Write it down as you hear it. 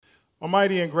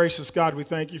Almighty and gracious God, we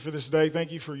thank you for this day.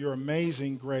 Thank you for your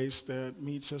amazing grace that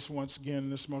meets us once again in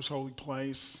this most holy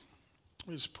place.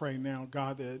 We just pray now,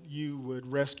 God, that you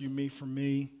would rescue me from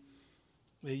me,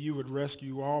 that you would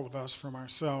rescue all of us from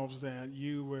ourselves, that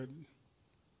you would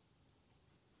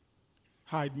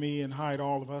hide me and hide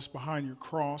all of us behind your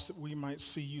cross, that we might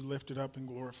see you lifted up and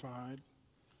glorified.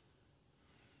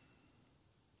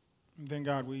 And then,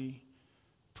 God, we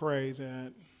pray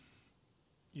that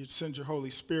you'd send your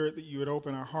Holy Spirit, that you would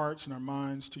open our hearts and our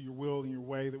minds to your will and your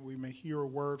way, that we may hear a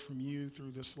word from you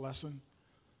through this lesson,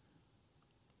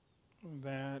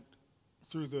 that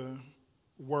through the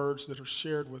words that are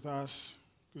shared with us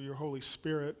through your Holy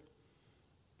Spirit,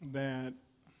 that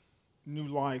new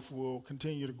life will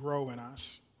continue to grow in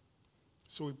us.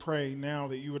 So we pray now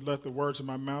that you would let the words of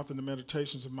my mouth and the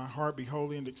meditations of my heart be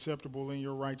holy and acceptable in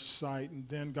your righteous sight. And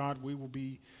then, God, we will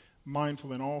be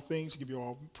mindful in all things, give you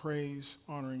all praise,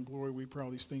 honor, and glory. We pray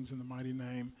all these things in the mighty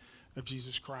name of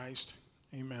Jesus Christ.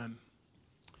 Amen.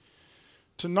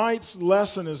 Tonight's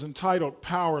lesson is entitled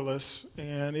Powerless,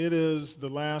 and it is the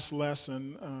last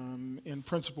lesson in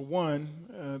Principle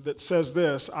 1 that says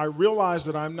this: I realize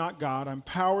that I'm not God. I'm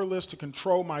powerless to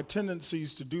control my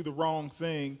tendencies to do the wrong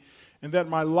thing, and that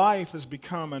my life has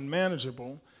become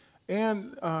unmanageable.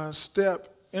 And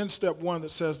in step 1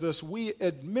 that says this: we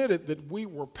admitted that we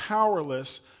were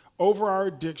powerless over our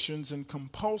addictions and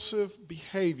compulsive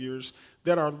behaviors,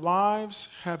 that our lives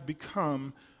have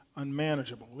become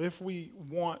unmanageable. If we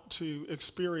want to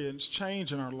experience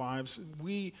change in our lives,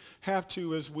 we have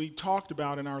to, as we talked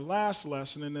about in our last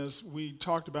lesson, and as we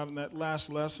talked about in that last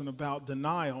lesson about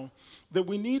denial, that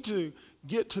we need to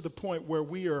get to the point where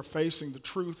we are facing the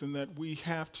truth and that we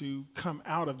have to come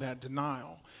out of that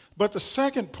denial. But the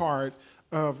second part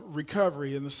of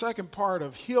recovery and the second part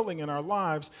of healing in our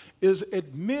lives is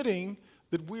admitting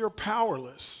that we are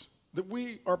powerless, that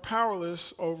we are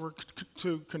powerless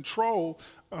to control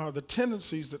the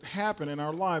tendencies that happen in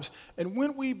our lives. And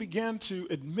when we begin to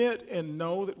admit and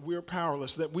know that we're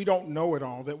powerless, that we don't know it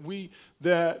all, that we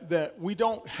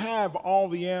don't have all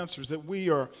the answers, that we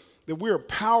are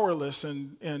powerless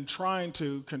in trying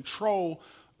to control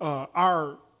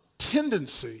our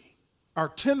tendency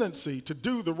to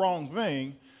do the wrong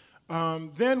thing,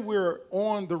 then we're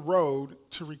on the road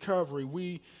to recovery.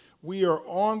 We are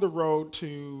on the road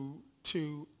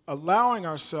to allowing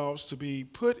ourselves to be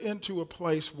put into a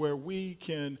place where we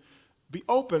can be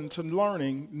open to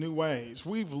learning new ways.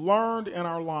 We've learned in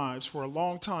our lives for a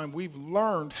long time, we've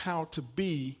learned how to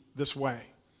be this way.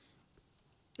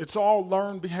 It's all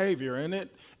learned behavior, and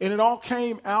it all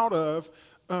came out of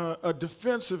a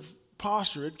defensive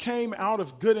posture. It came out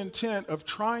of good intent of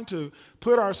trying to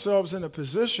put ourselves in a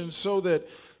position so that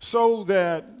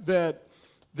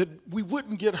we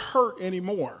wouldn't get hurt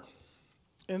anymore.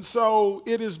 And so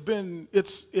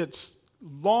it's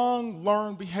long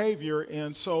learned behavior.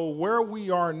 And so where we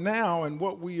are now and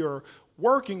what we are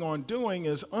working on doing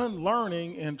is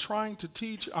unlearning and trying to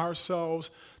teach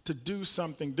ourselves to do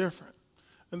something different.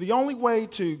 And the only way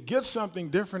to get something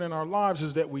different in our lives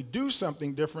is that we do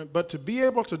something different. But to be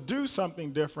able to do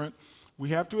something different, we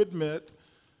have to admit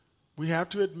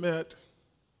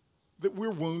that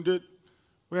we're wounded.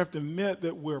 We have to admit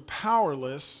that we're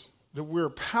powerless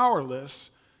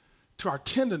to our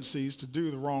tendencies to do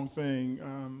the wrong thing.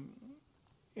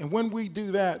 And when we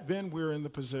do that, then we're in the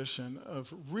position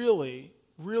of really,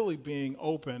 really being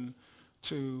open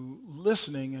to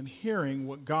listening and hearing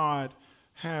what God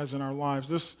has in our lives.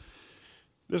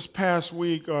 This past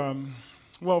week, for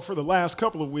the last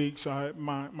couple of weeks,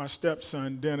 my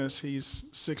stepson, Dennis, he's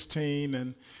 16,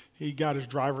 and he got his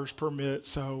driver's permit,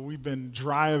 so we've been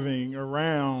driving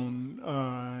around,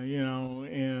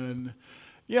 and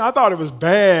I thought it was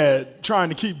bad trying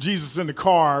to keep Jesus in the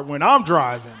car when I'm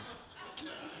driving.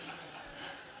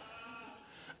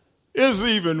 It's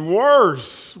even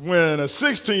worse when a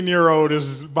 16-year-old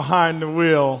is behind the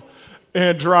wheel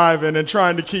and driving and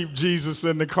trying to keep Jesus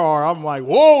in the car. I'm like,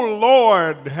 whoa,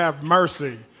 Lord, have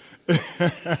mercy.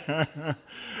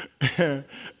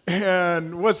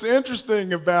 And what's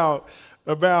interesting about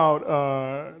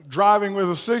driving with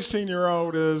a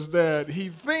 16-year-old is that he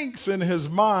thinks in his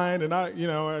mind, and I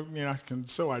can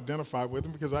so identify with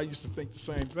him because I used to think the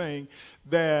same thing,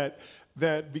 that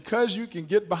because you can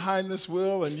get behind this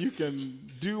wheel and you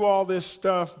can do all this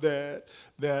stuff, that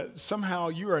somehow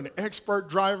you are an expert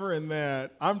driver and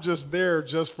that I'm just there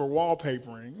just for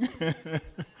wallpapering.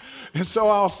 And so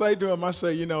I'll say to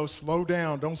him, slow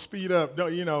down, don't speed up,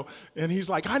 and he's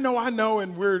like, I know,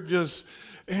 and we're just,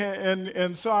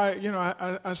 And so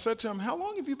I said to him, "How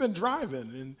long have you been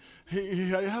driving?"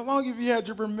 And how long have you had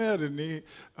your permit? And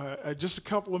just a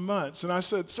couple of months. And I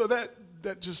said, "So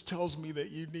that just tells me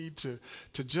that you need to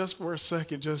just for a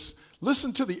second just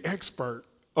listen to the expert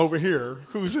over here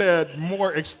who's had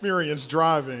more experience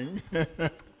driving."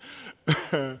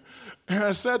 And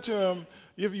I said to him,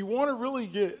 if you want to really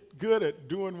get good at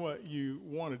doing what you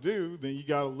want to do, then you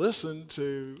got to listen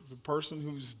to the person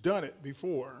who's done it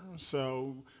before.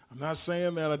 So I'm not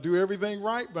saying that I do everything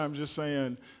right, but I'm just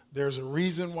saying there's a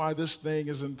reason why this thing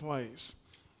is in place.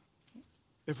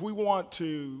 If we want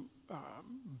to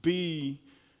be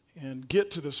and get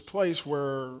to this place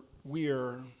where we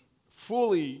are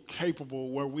fully capable,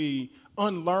 where we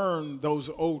unlearn those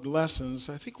old lessons,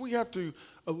 I think we have to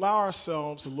allow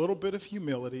ourselves a little bit of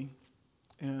humility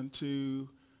and to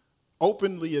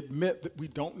openly admit that we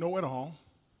don't know it all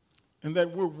and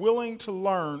that we're willing to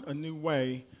learn a new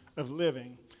way of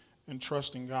living and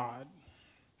trusting God.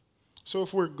 So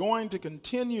if we're going to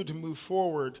continue to move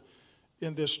forward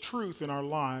in this truth in our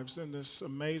lives, in this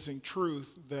amazing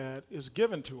truth that is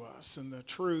given to us, and the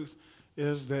truth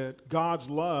is that God's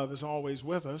love is always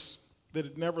with us, that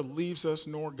it never leaves us,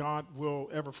 nor God will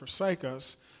ever forsake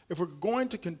us. If we're going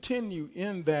to continue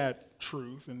in that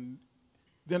truth, and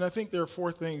then I think there are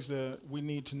 4 things that we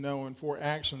need to know and 4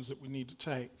 actions that we need to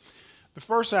take. The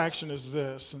first action is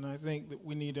this, and I think that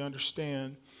we need to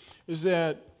understand, is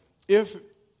that if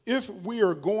we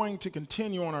are going to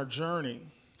continue on our journey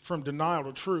from denial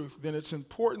to truth, then it's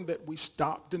important that we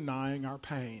stop denying our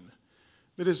pain.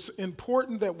 That it's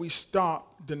important that we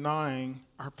stop denying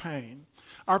our pain.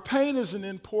 Our pain is an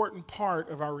important part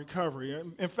of our recovery.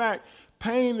 In fact,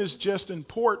 pain is just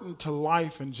important to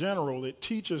life in general. It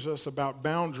teaches us about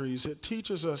boundaries. It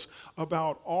teaches us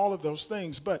about all of those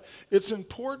things. But it's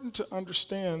important to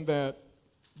understand that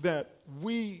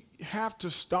we have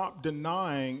to stop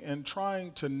denying and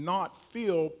trying to not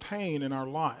feel pain in our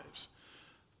lives,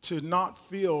 to not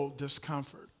feel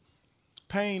discomfort.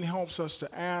 Pain helps us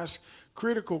to ask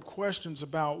critical questions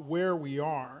about where we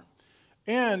are.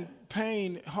 And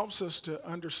pain helps us to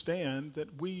understand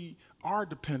that we are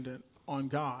dependent on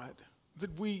God,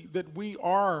 that we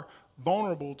are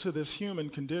vulnerable to this human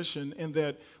condition, and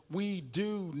that we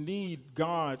do need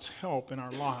God's help in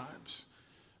our lives.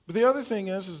 But the other thing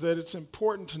is that it's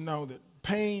important to know that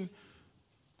pain,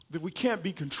 that we can't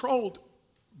be controlled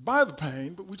by the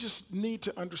pain, but we just need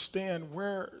to understand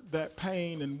where that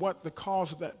pain and what the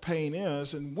cause of that pain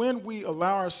is. And when we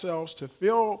allow ourselves to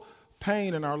feel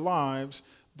pain in our lives,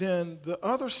 then the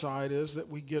other side is that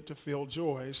we get to feel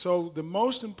joy. So the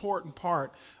most important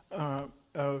part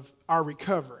of our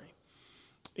recovery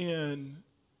in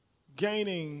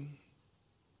gaining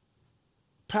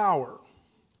power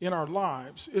in our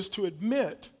lives is to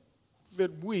admit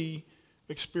that we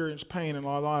experience pain in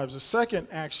our lives. The second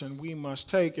action we must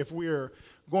take if we are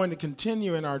going to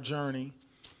continue in our journey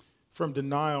from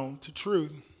denial to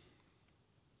truth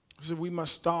is that we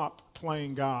must stop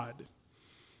playing God.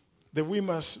 That we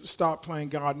must stop playing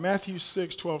God. Matthew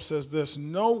 6:12 says this,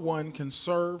 "No one can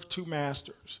serve 2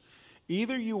 masters.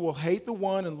 Either you will hate the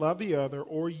one and love the other,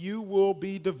 or you will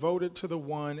be devoted to the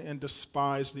one and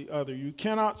despise the other. You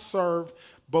cannot serve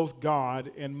both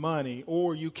God and money,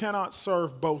 or you cannot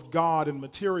serve both God and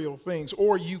material things,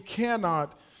 or you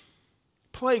cannot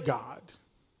play God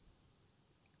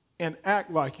and act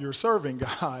like you're serving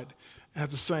God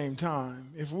at the same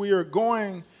time." If we are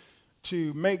going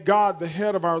to make God the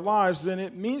head of our lives, then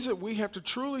it means that we have to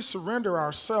truly surrender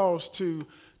ourselves to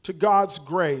God's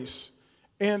grace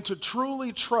and to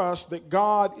truly trust that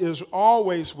God is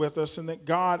always with us and that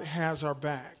God has our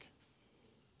back.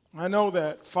 I know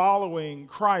that following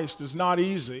Christ is not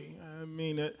easy. I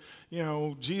mean,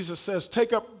 Jesus says,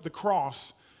 "Take up the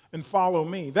cross and follow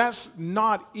me." That's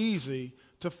not easy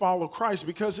to follow Christ,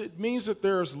 because it means that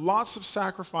there's lots of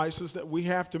sacrifices that we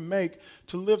have to make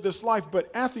to live this life.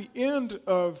 But at the end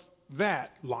of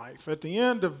that life, at the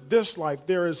end of this life,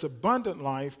 there is abundant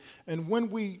life. And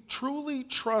when we truly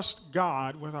trust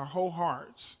God with our whole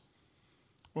hearts,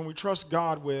 when we trust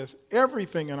God with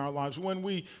everything in our lives, when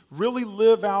we really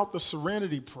live out the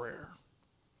serenity prayer,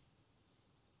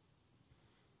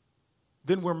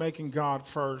 then we're making God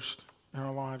first in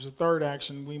our lives. The third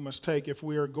action we must take if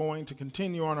we are going to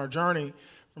continue on our journey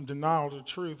from denial to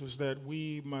truth is that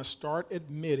we must start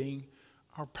admitting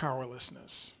our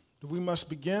powerlessness. We must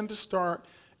begin to start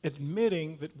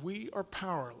admitting that we are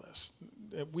powerless,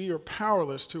 that we are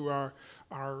powerless to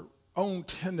our own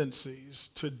tendencies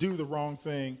to do the wrong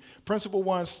thing. Principle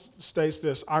 1 states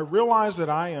this: "I realize that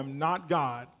I am not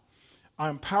God. I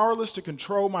am powerless to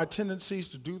control my tendencies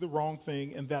to do the wrong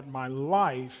thing, and that my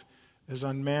life is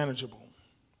unmanageable.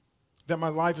 That my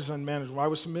life is unmanageable. I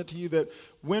would submit to you that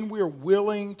when we're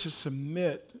willing to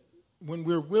submit, when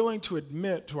we're willing to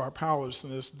admit to our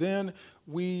powerlessness, then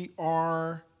we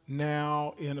are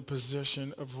now in a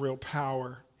position of real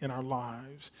power in our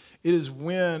lives. It is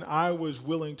when I was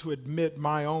willing to admit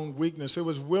my own weakness. It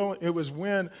was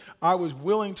when I was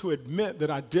willing to admit that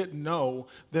I didn't know,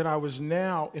 that I was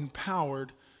now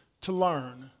empowered to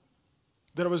learn.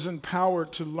 That I was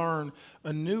empowered to learn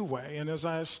a new way. And as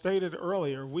I stated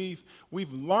earlier, we've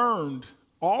learned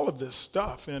all of this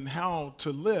stuff and how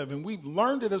to live, and we've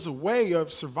learned it as a way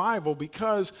of survival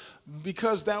because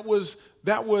that was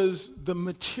the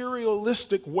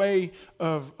materialistic way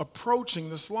of approaching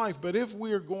this life. But if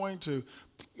we are going to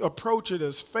approach it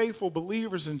as faithful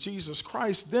believers in Jesus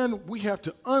Christ, then we have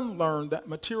to unlearn that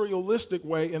materialistic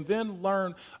way and then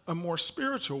learn a more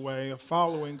spiritual way of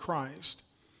following Christ.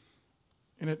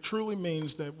 And it truly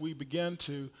means that we begin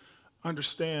to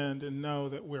understand and know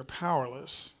that we're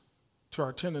powerless to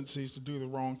our tendencies to do the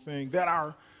wrong thing, that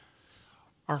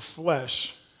our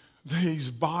flesh,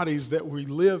 these bodies that we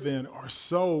live in, are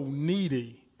so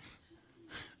needy.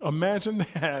 Imagine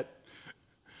that.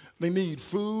 They need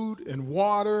food and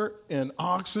water and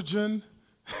oxygen,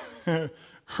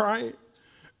 right?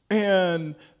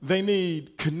 And they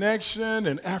need connection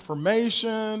and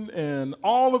affirmation and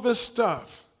all of this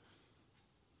stuff.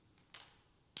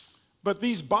 But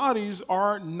these bodies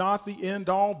are not the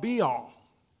end-all, be-all.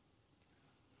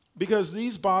 Because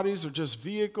these bodies are just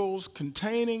vehicles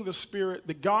containing the spirit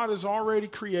that God has already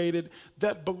created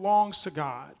that belongs to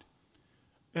God.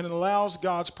 And it allows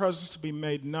God's presence to be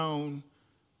made known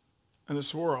in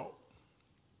this world.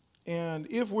 And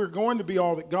if we're going to be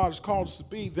all that God has called us to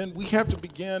be, then we have to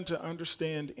begin to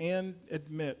understand and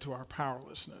admit to our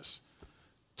powerlessness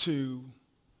to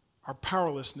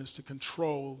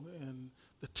control and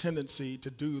the tendency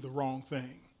to do the wrong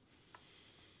thing.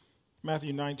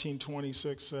 Matthew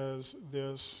 19:26 says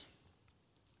this: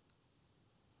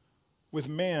 with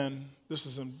man, this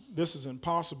is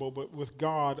impossible, but with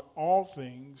God, all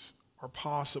things are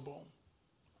possible.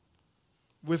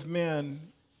 With men,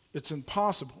 it's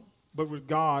impossible, but with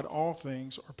God, all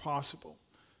things are possible.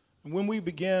 And when we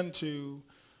begin to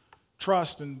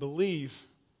trust and believe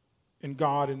in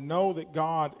God and know that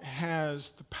God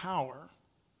has the power,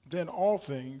 then all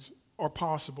things are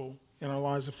possible in our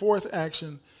lives. The fourth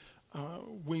action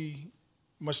we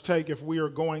must take if we are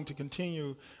going to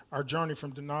continue our journey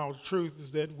from denial to truth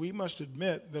is that we must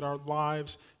admit that our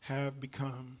lives have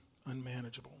become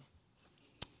unmanageable.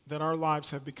 That our lives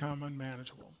have become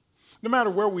unmanageable. No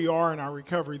matter where we are in our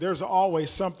recovery, there's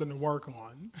always something to work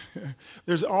on.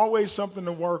 There's always something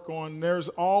to work on. There's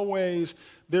always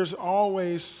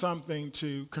something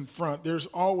to confront. There's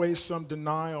always some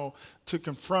denial to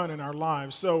confront in our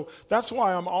lives. So that's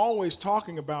why I'm always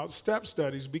talking about step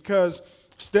studies, because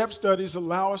step studies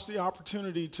allow us the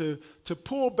opportunity to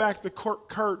pull back the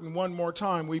curtain one more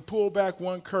time. We pull back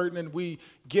one curtain and we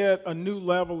get a new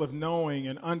level of knowing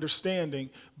and understanding.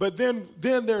 But then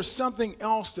there's something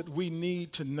else that we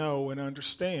need to know and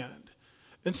understand.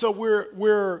 And so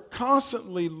we're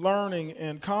constantly learning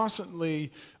and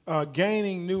constantly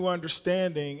gaining new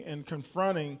understanding and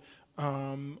confronting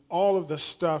all of the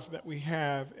stuff that we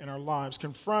have in our lives.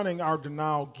 Confronting our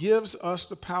denial gives us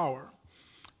the power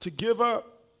to give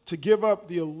up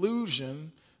the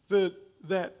illusion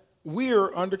that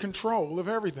we're under control of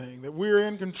everything, that we're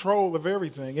in control of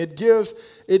everything. It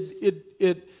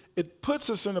puts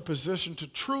us in a position to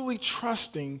truly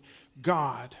trusting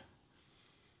God.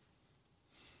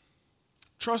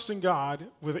 Trusting God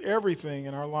with everything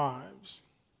in our lives.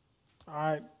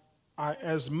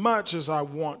 As much as I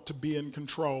want to be in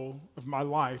control of my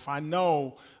life, I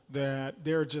know that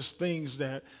there are just things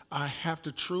that I have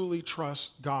to truly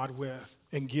trust God with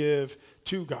and give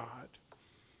to God.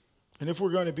 And if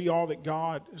we're going to be all that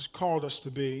God has called us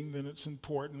to be, then it's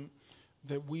important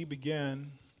that we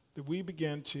begin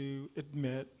to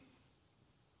admit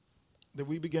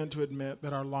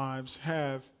that our lives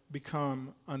have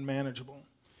become unmanageable.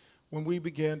 When we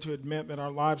begin to admit that our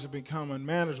lives have become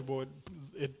unmanageable,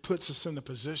 it puts us in a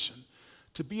position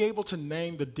to be able to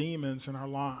name the demons in our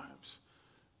lives.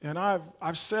 And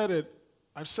I've said it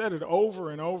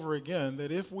over and over again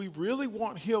that if we really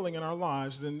want healing in our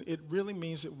lives, then it really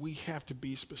means that we have to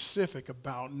be specific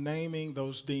about naming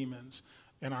those demons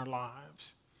in our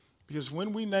lives. Because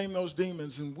when we name those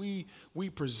demons and we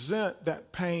present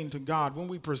that pain to God, when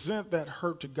we present that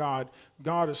hurt to God,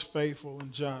 God is faithful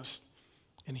and just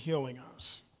in healing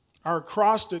us. Our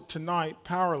acrostic tonight,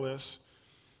 Powerless,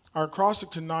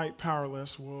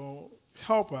 will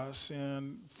help us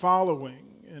in following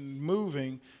and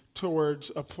moving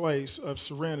towards a place of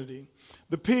serenity.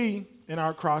 The P in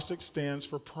our acrostic stands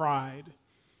for pride.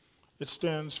 It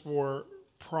stands for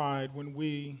pride when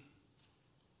we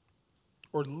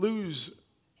lose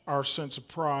our sense of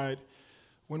pride.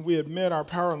 When we admit our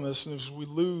powerlessness, we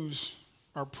lose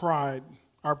our pride.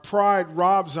 Our pride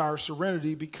robs our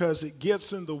serenity because it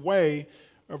gets in the way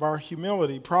of our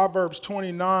humility. Proverbs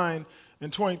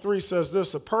 29:23 says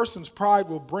this: a person's pride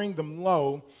will bring them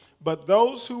low, but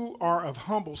those who are of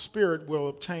humble spirit will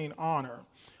obtain honor.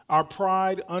 Our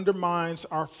pride undermines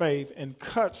our faith and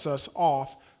cuts us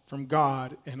off from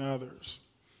God and others.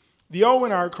 The O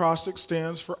in our acrostic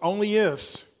stands for only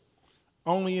ifs.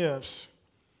 Only ifs.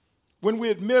 When we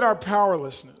admit our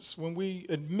powerlessness, when we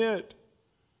admit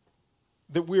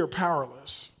that we are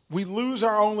powerless, we lose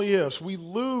our only ifs. We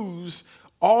lose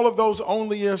all of those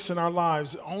only ifs in our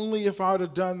lives. Only if I would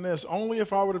have done this. Only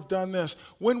if I would have done this.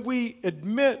 When we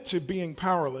admit to being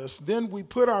powerless, then we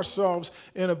put ourselves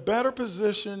in a better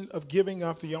position of giving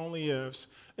up the only ifs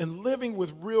and living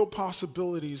with real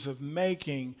possibilities of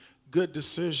making good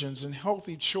decisions and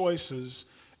healthy choices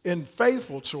and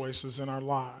faithful choices in our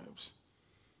lives.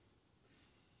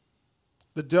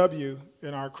 The W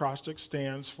in our acrostic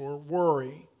stands for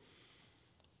worry.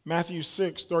 Matthew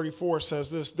 6:34 says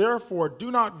this: therefore,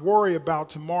 do not worry about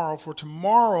tomorrow, for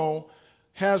tomorrow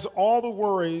has all the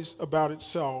worries about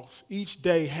itself. Each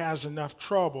day has enough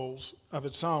troubles of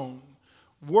its own.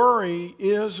 Worry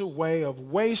is a way of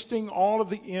wasting all of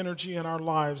the energy in our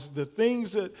lives, the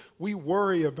things that we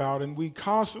worry about and we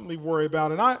constantly worry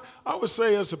about. And I would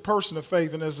say, as a person of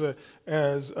faith and as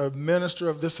a minister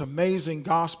of this amazing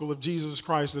gospel of Jesus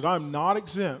Christ, that I'm not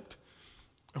exempt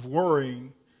of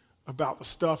worrying about the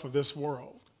stuff of this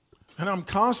world. And I'm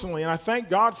constantly, and I thank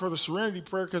God for the serenity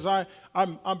prayer, because I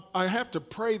have to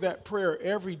pray that prayer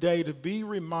every day to be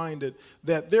reminded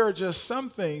that there are just some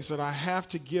things that I have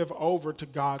to give over to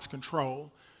God's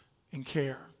control and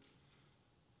care.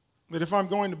 That if I'm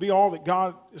going to be all that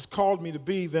God has called me to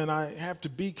be, then I have to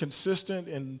be consistent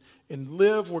and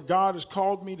live where God has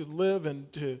called me to live,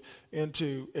 and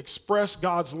to express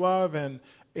God's love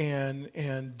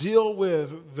and deal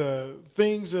with the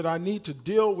things that I need to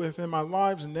deal with in my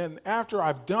lives. And then after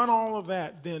I've done all of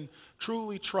that, then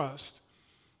truly trust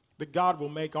that God will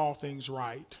make all things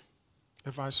right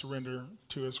if I surrender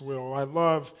to his will. I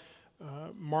love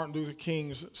Martin Luther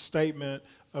King's statement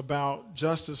about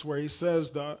justice, where he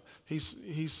says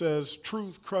he says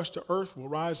truth crushed to earth will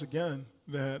rise again,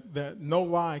 that no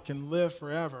lie can live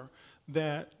forever,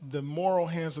 that the moral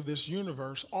hands of this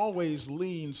universe always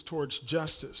leans towards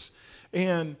justice.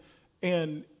 And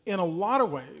in a lot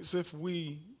of ways, if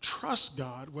we trust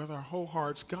God with our whole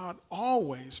hearts, God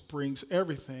always brings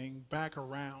everything back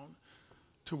around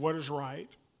to what is right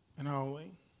and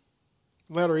holy.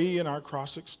 Letter E in our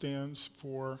acrostic stands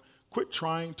for quit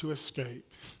trying to escape.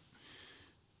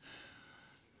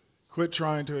 Quit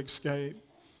trying to escape.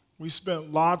 We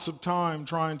spent lots of time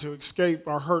trying to escape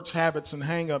our hurts, habits, and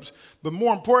hang-ups. But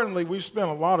more importantly, we've spent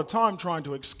a lot of time trying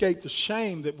to escape the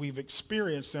shame that we've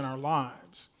experienced in our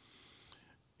lives.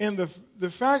 And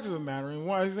the fact of the matter, and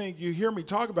what I think you hear me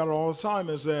talk about it all the time,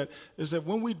 is that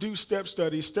when we do step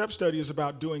study is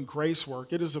about doing grace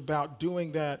work. It is about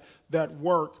doing that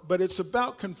work, but it's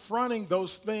about confronting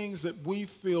those things that we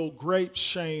feel great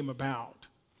shame about.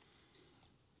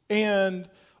 And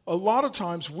a lot of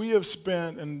times we have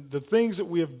spent, and the things that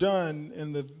we have done,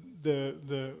 and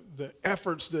the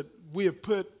efforts that we have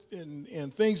put in,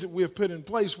 and things that we have put in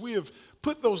place, we have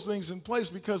put those things in place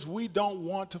because we don't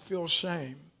want to feel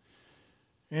shame.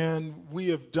 And we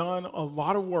have done a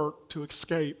lot of work to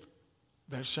escape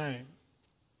that shame.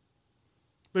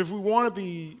 But if we want to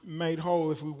be made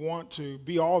whole, if we want to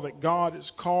be all that God has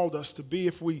called us to be,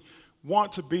 if we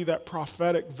want to be that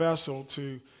prophetic vessel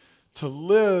to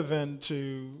live and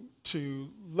to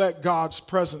let God's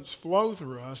presence flow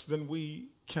through us, then we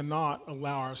cannot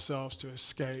allow ourselves to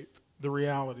escape the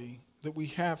reality that we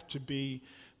have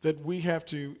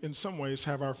to, in some ways,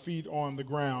 have our feet on the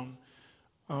ground,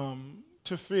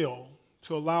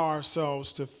 to allow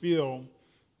ourselves to feel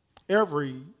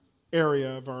every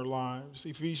area of our lives.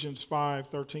 Ephesians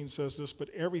 5:13 says this: but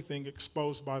everything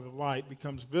exposed by the light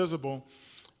becomes visible,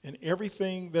 and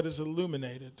everything that is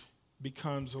illuminated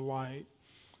becomes a light.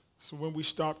 So when we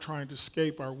stop trying to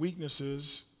escape our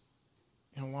weaknesses,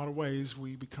 in a lot of ways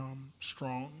we become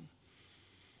strong.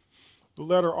 The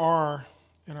letter R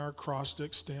in our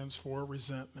acrostic stands for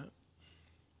resentment.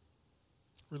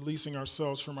 Releasing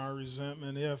ourselves from our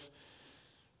resentment.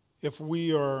 If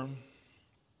we are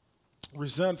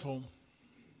resentful,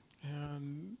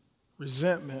 and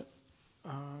resentment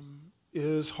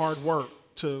is hard work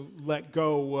to let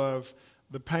go of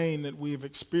the pain that we've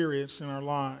experienced in our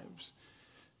lives.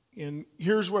 And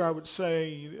here's what I would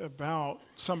say about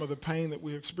some of the pain that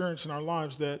we experience in our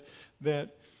lives, that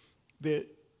the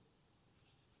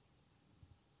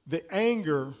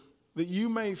anger that you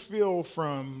may feel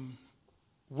from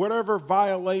whatever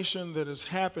violation that has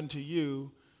happened to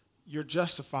you, you're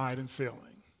justified in feeling.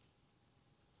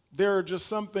 There are just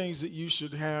some things that you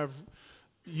should have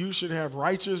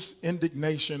righteous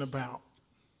indignation about,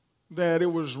 that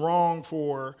it was wrong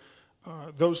for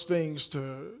those things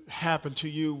to happen to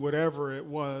you, whatever it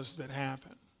was that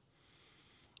happened.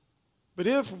 But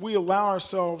if we allow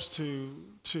ourselves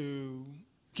to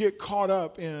get caught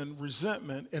up in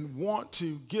resentment and want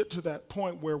to get to that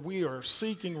point where we are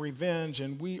seeking revenge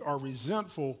and we are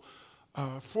resentful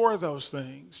for those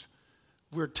things,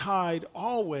 we're tied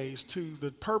always to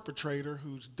the perpetrator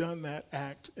who's done that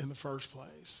act in the first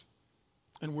place.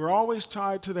 And we're always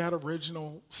tied to that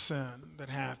original sin that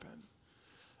happened.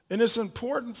 And it's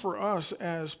important for us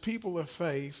as people of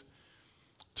faith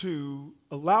to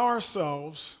allow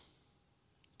ourselves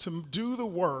to do the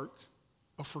work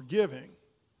of forgiving,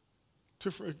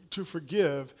 to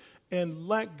forgive, and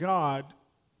let God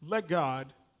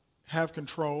have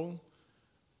control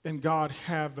and God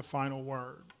have the final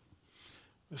word.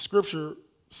 The scripture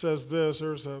says this,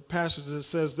 there's a passage that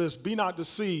says this: "Be not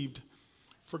deceived,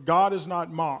 for God is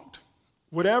not mocked.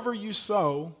 Whatever you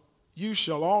sow, you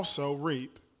shall also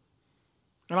reap."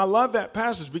 And I love that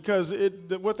passage because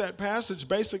what that passage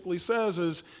basically says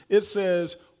is, it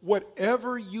says,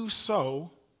 whatever you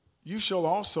sow, you shall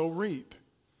also reap.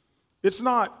 It's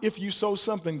not if you sow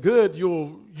something good,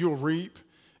 you'll reap.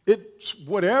 It's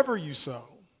whatever you sow.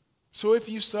 So if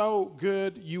you sow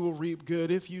good, you will reap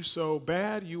good. If you sow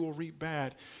bad, you will reap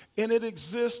bad. And it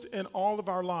exists in all of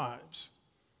our lives.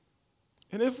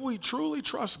 And if we truly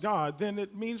trust God, then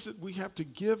it means that we have to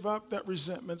give up that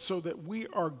resentment so that we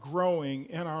are growing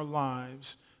in our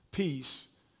lives peace,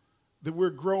 that we're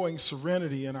growing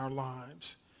serenity in our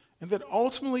lives. And that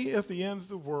ultimately at the end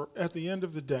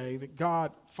of the day, that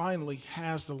God finally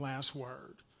has the last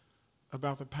word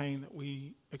about the pain that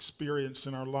we experienced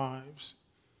in our lives.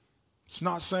 It's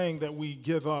not saying that we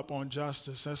give up on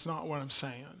justice. That's not what I'm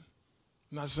saying.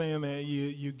 I'm not saying that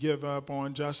you give up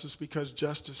on justice because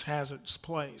justice has its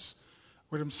place.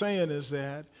 What I'm saying is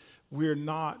that we're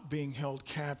not being held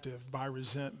captive by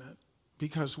resentment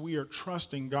because we are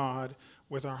trusting God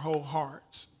with our whole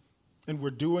hearts and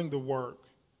we're doing the work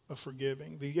of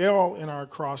forgiving. The L in our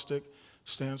acrostic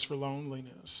stands for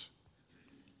loneliness.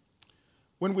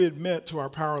 When we admit to our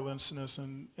powerlessness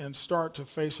and start to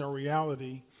face our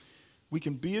reality, we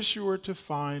can be assured to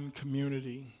find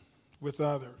community with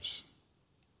others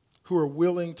who are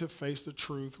willing to face the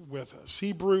truth with us.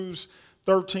 Hebrews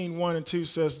 13:1 and 2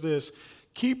 says this: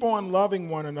 "Keep on loving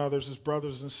one another as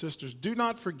brothers and sisters. Do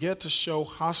not forget to show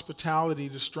hospitality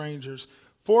to strangers,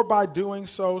 for by doing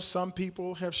so, some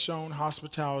people have shown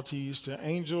hospitalities to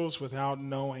angels without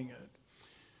knowing it."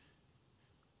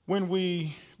 When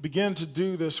we begin to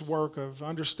do this work of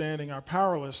understanding our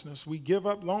powerlessness, we give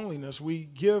up loneliness. We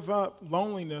give up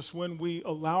loneliness when we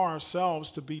allow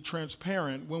ourselves to be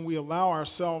transparent, when we allow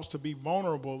ourselves to be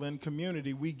vulnerable in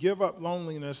community. We give up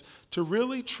loneliness to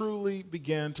really, truly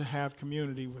begin to have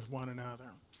community with one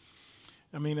another.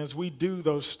 I mean, as we do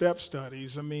those step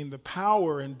studies, the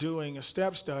power in doing a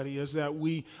step study is that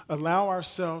we allow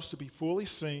ourselves to be fully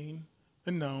seen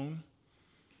and known,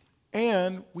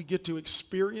 and we get to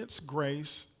experience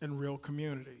grace and real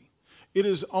community. It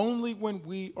is only when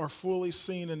we are fully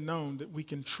seen and known that we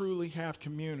can truly have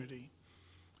community.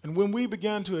 And when we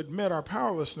begin to admit our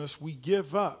powerlessness, we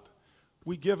give up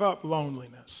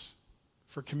loneliness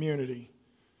for community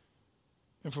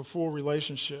and for full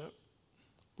relationship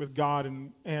with God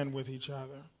and with each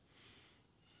other.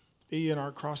 E in our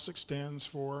acrostic stands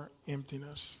for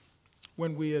emptiness.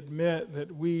 When we admit that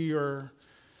we are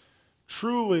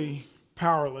truly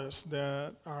powerless,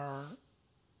 that our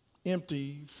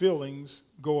empty feelings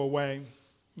go away,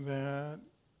 that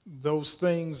those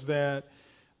things that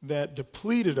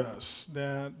depleted us,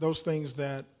 that those things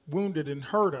that wounded and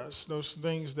hurt us, those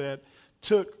things that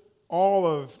took all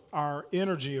of our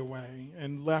energy away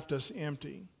and left us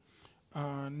empty.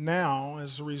 Now,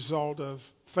 as a result of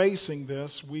facing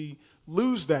this, we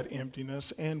lose that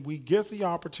emptiness and we get the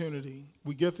opportunity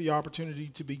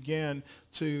to begin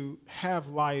to have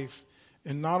life,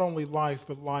 and not only life,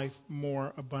 but life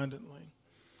more abundantly.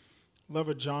 Love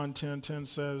what John 10:10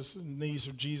 says, and these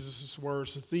are Jesus'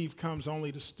 words: "The thief comes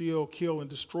only to steal, kill, and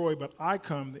destroy, but I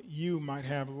come that you might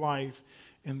have life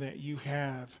and that you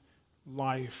have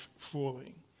life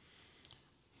fully."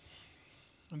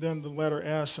 And then the letter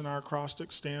S in our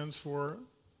acrostic stands for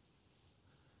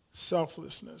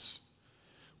selflessness.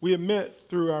 We admit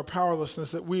through our powerlessness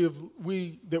that we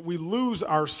lose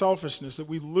our selfishness,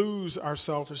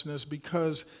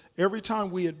 because every time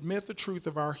we admit the truth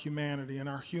of our humanity and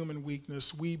our human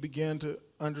weakness, we begin to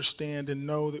understand and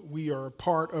know that we are a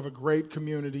part of a great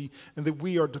community and that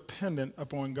we are dependent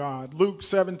upon God. Luke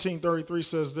 17:33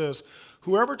 says this,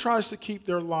 "Whoever tries to keep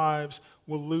their lives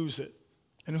will lose it,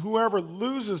 and whoever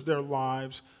loses their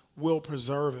lives will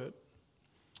preserve it."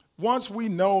 Once we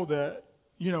know that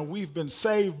we've been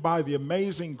saved by the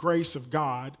amazing grace of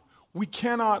God, we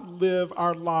cannot live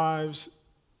our lives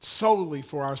solely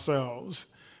for ourselves.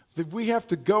 That we have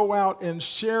to go out and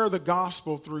share the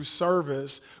gospel through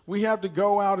service. We have to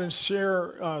go out and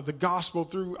share the gospel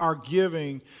through our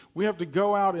giving. We have to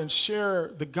go out and share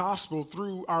the gospel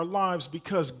through our lives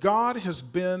because God has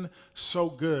been so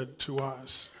good to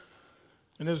us.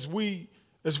 And as we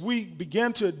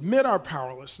begin to admit our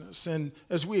powerlessness and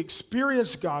as we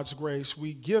experience God's grace,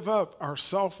 we give up our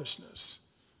selfishness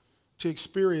to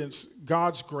experience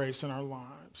God's grace in our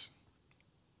lives.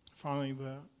 Finally,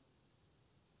 the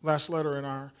last letter in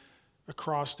our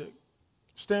acrostic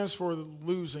stands for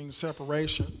losing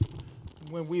separation.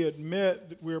 When we admit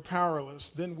that we're powerless,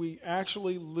 then we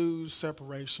actually lose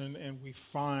separation and we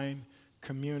find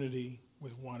community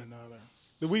with one another.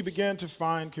 That we begin to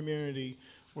find community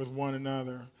with one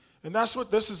another. And that's what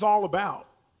this is all about.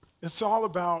 It's all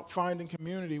about finding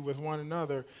community with one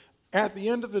another. At the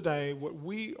end of the day, what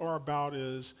we are about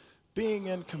is being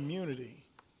in community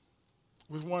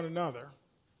with one another.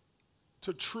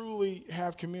 To truly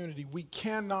have community, we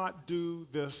cannot do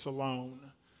this alone.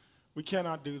 We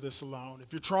cannot do this alone.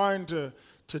 If you're trying to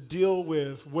deal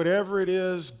with whatever it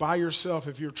is by yourself,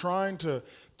 if you're trying to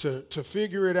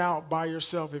figure it out by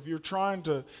yourself, if you're trying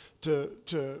to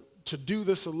do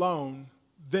this alone,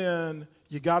 then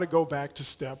you got to go back to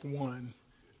step one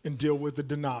and deal with the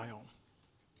denial.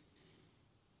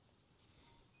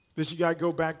 That you got to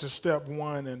go back to step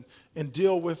one and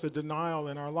deal with the denial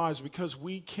in our lives because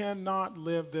we cannot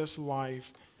live this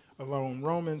life alone.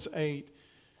 Romans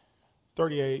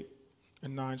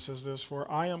 8:38-9 says this,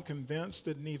 "For I am convinced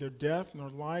that neither death nor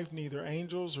life, neither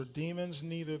angels or demons,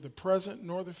 neither the present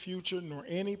nor the future, nor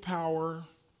any power,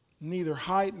 neither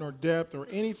height nor depth or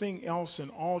anything else in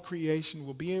all creation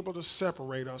will be able to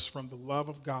separate us from the love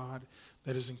of God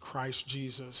that is in Christ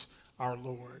Jesus our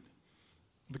Lord."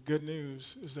 The good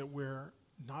news is that we're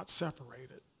not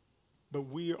separated, but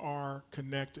we are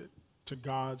connected to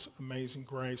God's amazing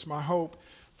grace. My hope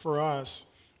for us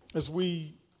as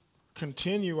we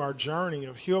continue our journey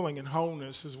of healing and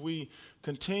wholeness, as we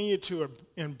continue to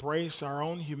embrace our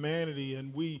own humanity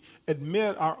and we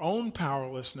admit our own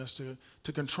powerlessness to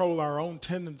control our own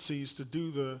tendencies to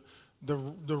do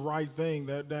the right thing,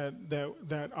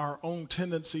 that our own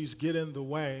tendencies get in the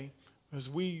way, as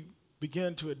we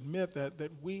begin to admit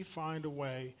that we find a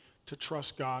way to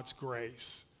trust God's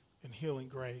grace and healing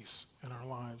grace in our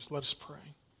lives. Let us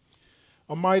pray.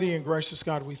 Almighty and gracious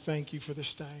God, we thank you for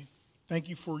this day. Thank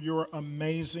you for your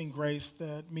amazing grace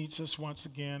that meets us once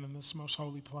again in this most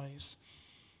holy place.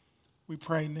 We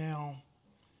pray now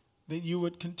that you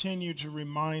would continue to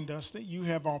remind us that you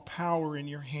have all power in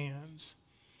your hands,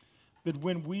 that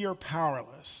when we are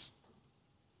powerless,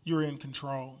 you're in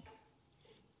control,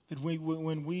 that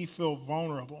when we feel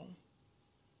vulnerable,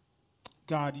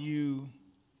 God, you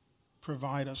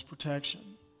provide us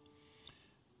protection,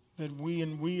 that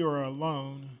when we are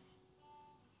alone,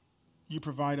 you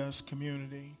provide us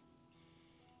community.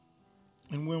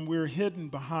 And when we're hidden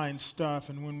behind stuff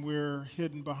and when we're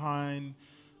hidden behind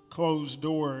closed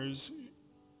doors,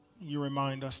 you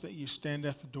remind us that you stand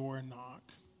at the door and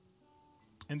knock.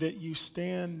 And that you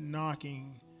stand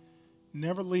knocking,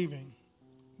 never leaving,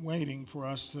 waiting for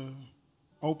us to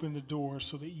open the door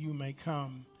so that you may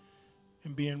come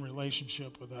and be in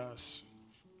relationship with us.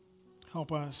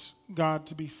 Help us, God,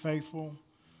 to be faithful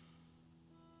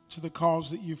to the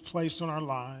calls that you've placed on our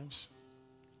lives.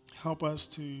 Help us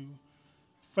to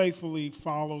faithfully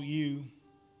follow you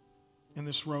in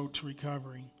this road to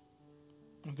recovery.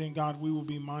 And then, God, we will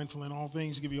be mindful in all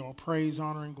things, give you all praise,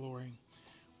 honor, and glory.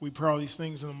 We pray all these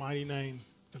things in the mighty name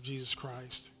of Jesus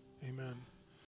Christ. Amen.